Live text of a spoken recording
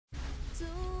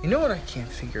You know what I can't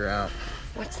figure out?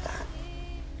 What's that?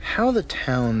 How the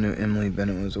town knew Emily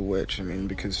Bennett was a witch. I mean,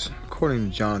 because according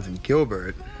to Jonathan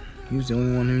Gilbert, he was the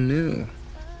only one who knew.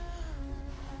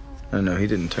 I know, he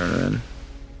didn't turn her in.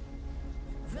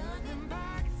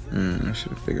 I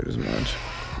should have figured as much.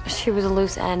 She was a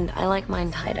loose end. I like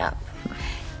mine tied up.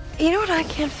 You know what I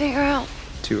can't figure out?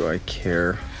 Do I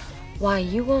care? Why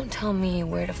you won't tell me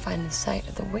where to find the site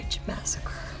of the witch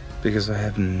massacre. Because I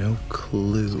have no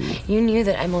clue. You knew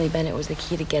that Emily Bennett was the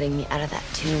key to getting me out of that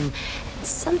tomb. And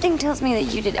something tells me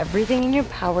that you did everything in your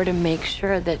power to make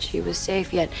sure that she was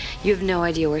safe, yet you have no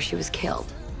idea where she was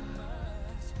killed.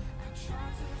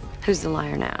 Who's the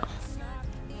liar now?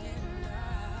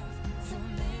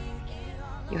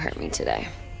 You hurt me today.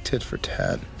 Tit for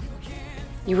tat.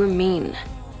 You were mean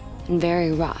and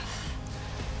very rough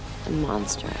and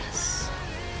monstrous.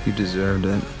 You deserved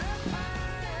it.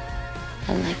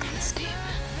 I like this, Damon.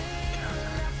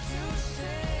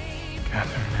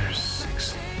 Katherine, there's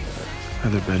 6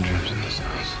 other bedrooms in this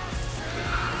house.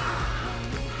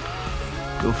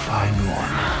 Go find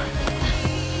one.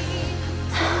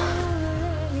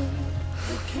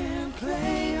 You can't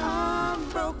play on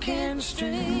broken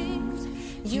strings.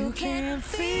 You can't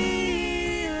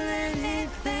feel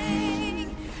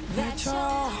anything that your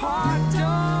heart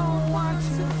don't want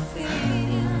to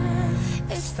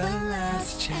feel. It's the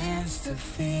last chance to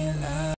feel love.